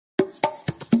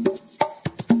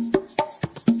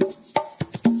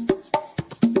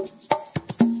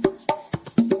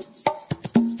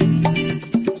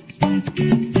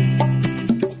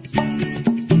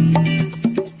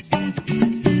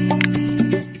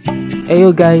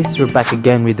Ayo guys, we're back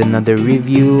again with another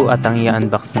review at ang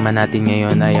i-unbox naman natin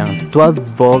ngayon ay ang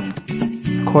 12-volt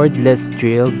cordless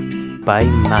drill by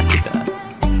Makita.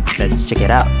 Let's check it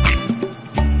out!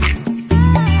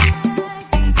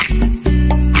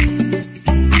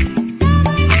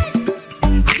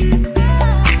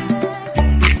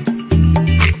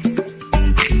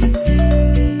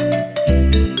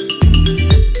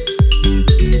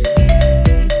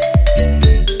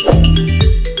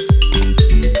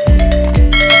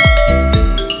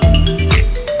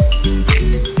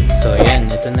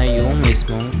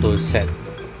 Set.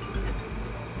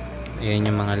 Ayan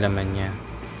yung mga laman niya.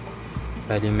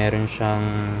 Bali meron siyang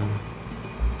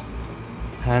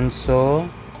handsaw,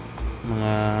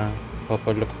 mga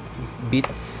couple of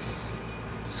bits,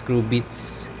 screw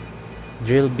bits,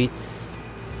 drill bits,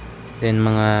 then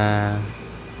mga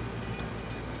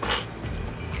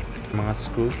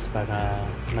screws para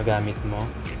magamit mo.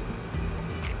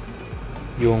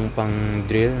 Yung pang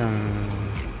drill ng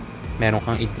meron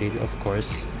kang i-drill, of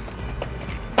course.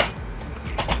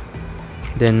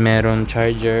 Then meron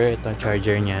charger, ito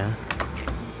charger niya.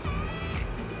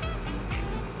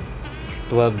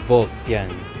 12 volts yan.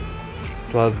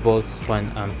 12 volts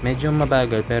 1 amp. Medyo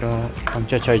mabagal pero ang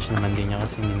charge naman din niya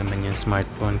kasi hindi naman yan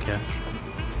smartphone kaya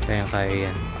kaya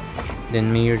yan.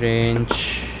 Then may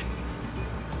wrench.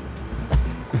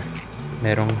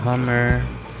 Merong hammer,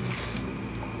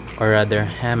 or rather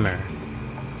hammer,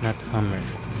 not hammer.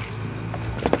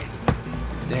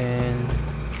 Then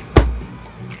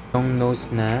yung nose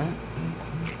na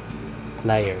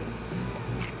pliers.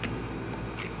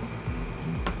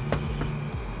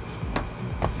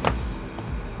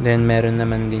 Then meron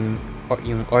naman din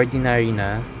yung ordinary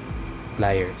na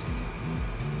pliers.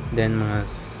 Then mga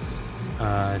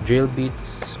drill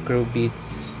bits, screw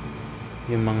bits,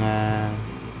 yung mga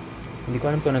hindi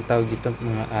ko alam kung anong tawag dito,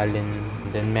 mga allen.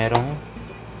 Then merong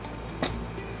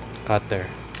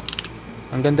cutter.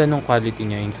 Ang ganda ng quality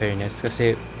niya, in fairness,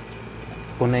 kasi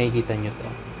kung nakikita nyo to,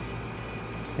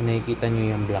 kung nakikita nyo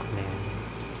yung black na yan,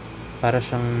 para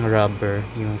siyang rubber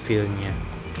yung feel niya.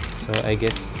 So I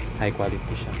guess high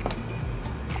quality siya.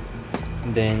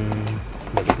 Then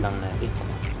balik lang natin.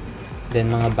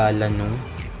 Then mga bala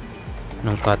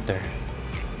nung cutter.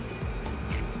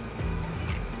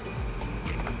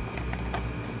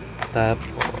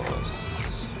 Tapos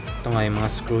ito nga yung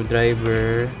mga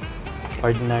screwdriver,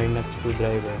 ordinary na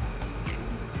screwdriver.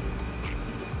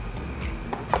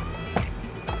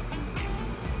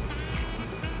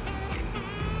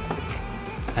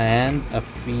 And a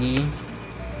free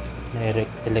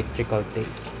electrical tape.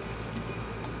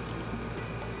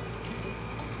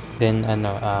 Then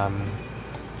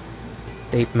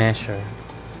tape measure.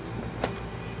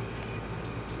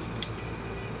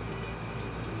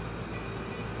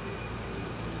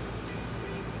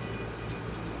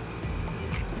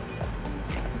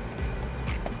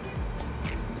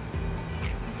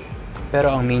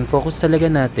 Pero ang main focus talaga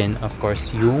natin, of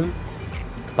course, yung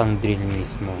pang drill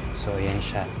mismo. So ayan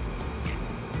siya.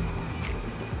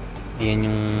 Ayan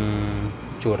yung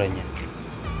tsura niya.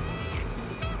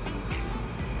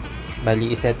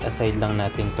 Bali iset aside lang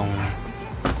natin tong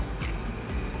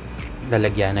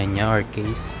lalagyanan niya or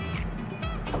case.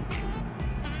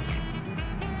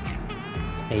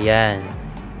 Ayan.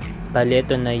 Bali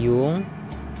ito na yung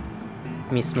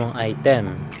mismong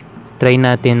item. Try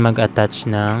natin mag-attach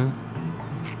ng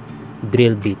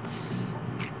drill bits.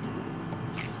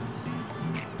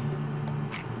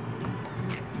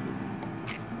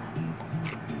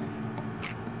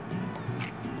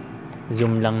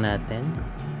 Zoom lang natin.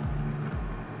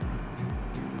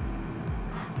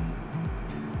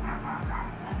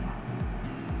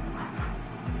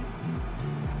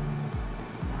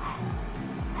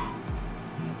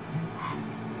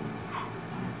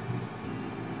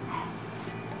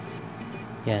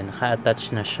 Yan,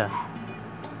 naka-attach na siya.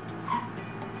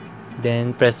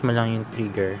 Then press mo lang yung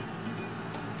trigger.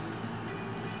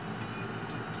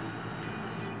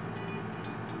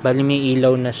 Bali may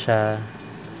ilaw na siya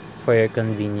for your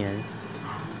convenience,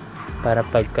 para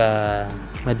pagka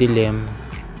madilim,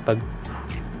 pag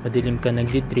madilim ka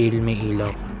nagdi-drill, may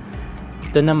ilaw.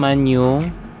 Ito naman yung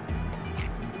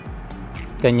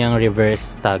kanyang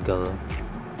reverse toggle.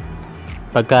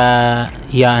 Pagka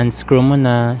i-unscrew mo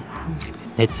na,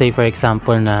 let's say for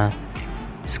example na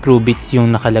screw bits yung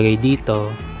nakalagay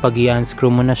dito, pag i-unscrew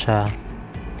mo na siya,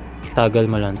 toggle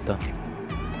mo lang to.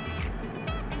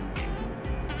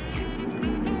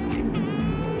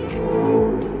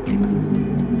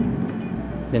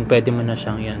 Then pwede mo na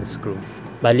siyang i-unscrew.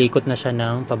 Bali ikot na siya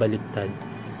ng pabaliktad.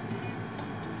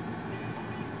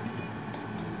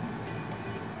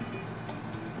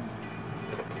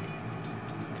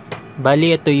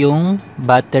 Bali, ito yung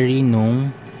battery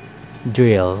nung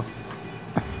drill.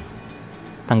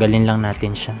 Tanggalin lang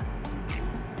natin siya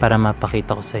para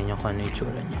mapakita ko sa inyo kung ano yung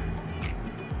itsura niya.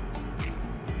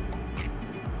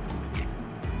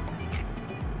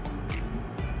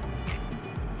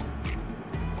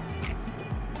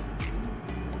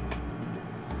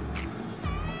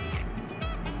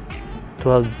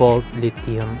 "12-volt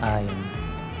lithium ion."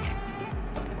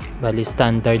 Bali,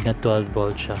 standard na 12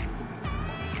 volt siya.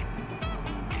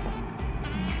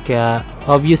 Kaya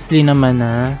obviously naman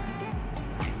na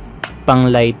pang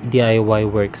light DIY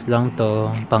works lang to,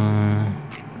 pang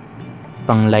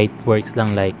light works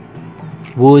lang, like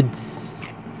woods,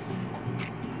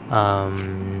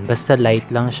 basta light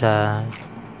lang siya.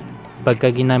 Pagka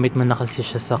ginamit mo na kasi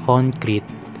siya sa concrete,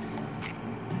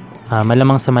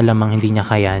 malamang sa malamang hindi niya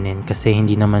kayanin, kasi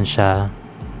hindi naman siya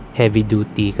heavy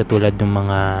duty katulad ng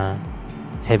mga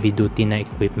heavy duty na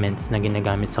equipments na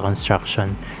ginagamit sa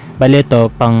construction. Bali, ito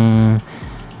pang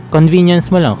convenience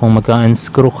mo lang. Kung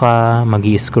magka-unscrew ka,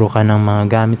 mag-i-screw ka ng mga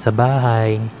gamit sa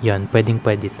bahay, yon,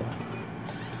 pwede to.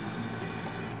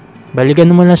 Bali,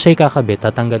 ganun mo lang siya ikakabit.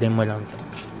 Tatanggalin mo lang to.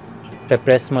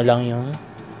 Pe-press mo lang yung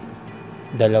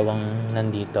dalawang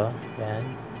nandito. Yan.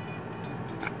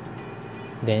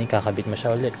 Then, ikakabit mo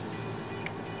siya ulit.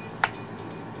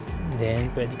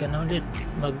 Then, pwede ka na ulit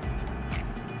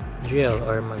mag-drill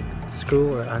or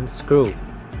mag-screw or unscrew.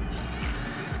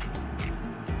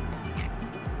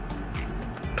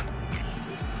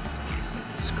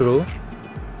 Screw,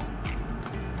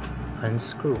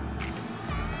 unscrew,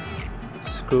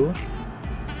 screw,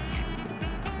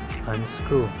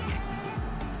 unscrew.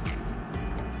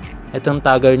 Itong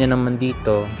toggle niya naman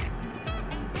dito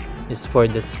is for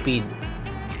the speed.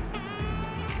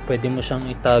 Pwede mo siyang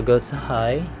i-toggle sa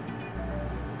high.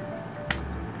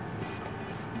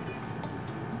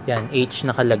 Yan, H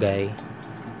nakalagay.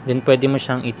 Then pwede mo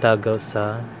siyang i-toggle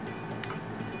sa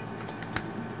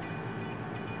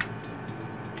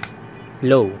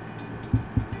low.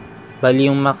 Bali,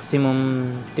 yung maximum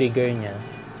trigger niya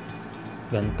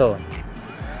ganito.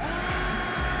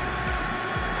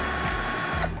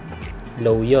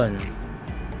 Low yon.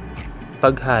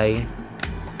 Pag high,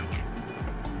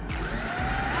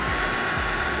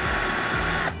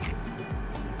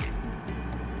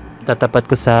 tatapat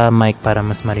ko sa mic para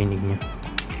mas marinig nyo.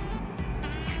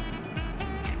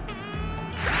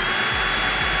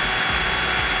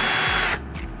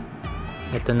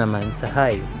 Ito naman sa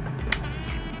high.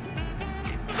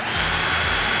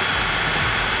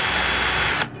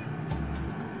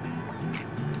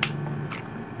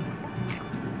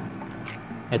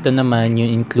 Ito naman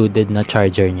yung included na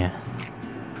charger niya.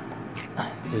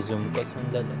 Zoom ko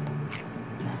sandali.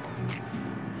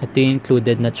 Ito yung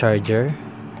included na charger.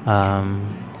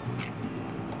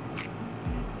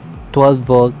 12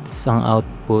 volts ang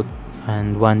output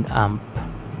and 1 amp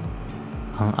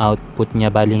ang output niya.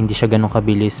 Bali, hindi siya ganun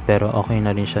kabilis, pero okay na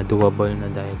rin siya, doable na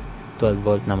dahil 12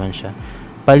 volt naman siya.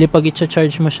 Bali, pag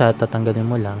i-charge mo siya, tatanggalin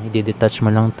mo lang, i-detach mo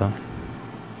lang to,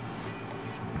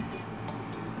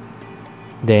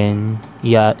 then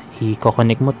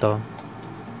i-connect mo to.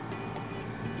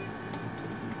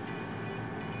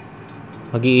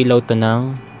 Mag-iilaw to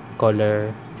ng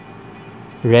color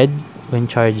red when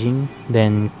charging,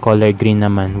 then color green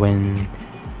naman when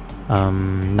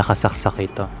nakasaksak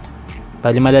ito.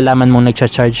 Bali, malalaman mong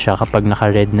nagcha-charge siya kapag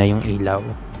naka-red na yung ilaw.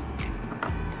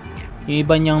 Yung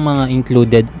iba niyang mga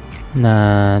included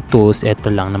na tools, ito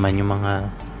lang naman yung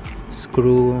mga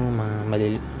screw,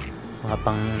 mga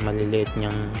pang maliliit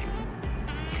niyang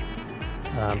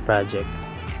project.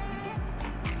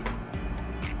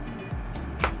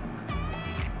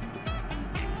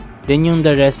 Then yung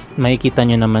the rest, makikita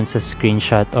nyo naman sa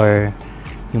screenshot or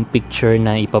yung picture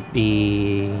na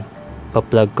ipa-plug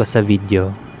ko sa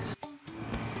video.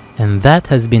 And that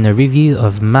has been a review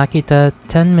of Makita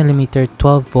 10mm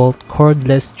 12V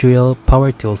cordless drill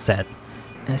power tool set.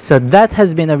 So that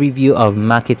has been a review of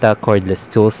Makita cordless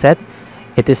tool set.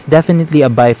 It is definitely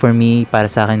a buy for me. Para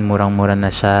sa akin, murang-mura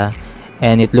na siya.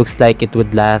 And it looks like it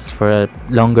would last for a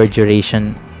longer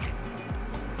duration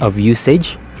of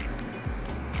usage.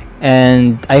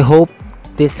 And I hope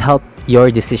this helped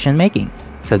your decision making.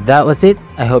 So that was it.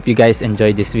 I hope you guys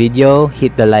enjoyed this video.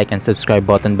 Hit the like and subscribe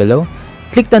button below.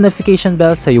 Click the notification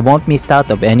bell so you won't miss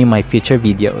out of any of my future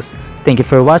videos. Thank you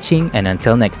for watching, and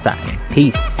until next time,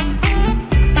 peace.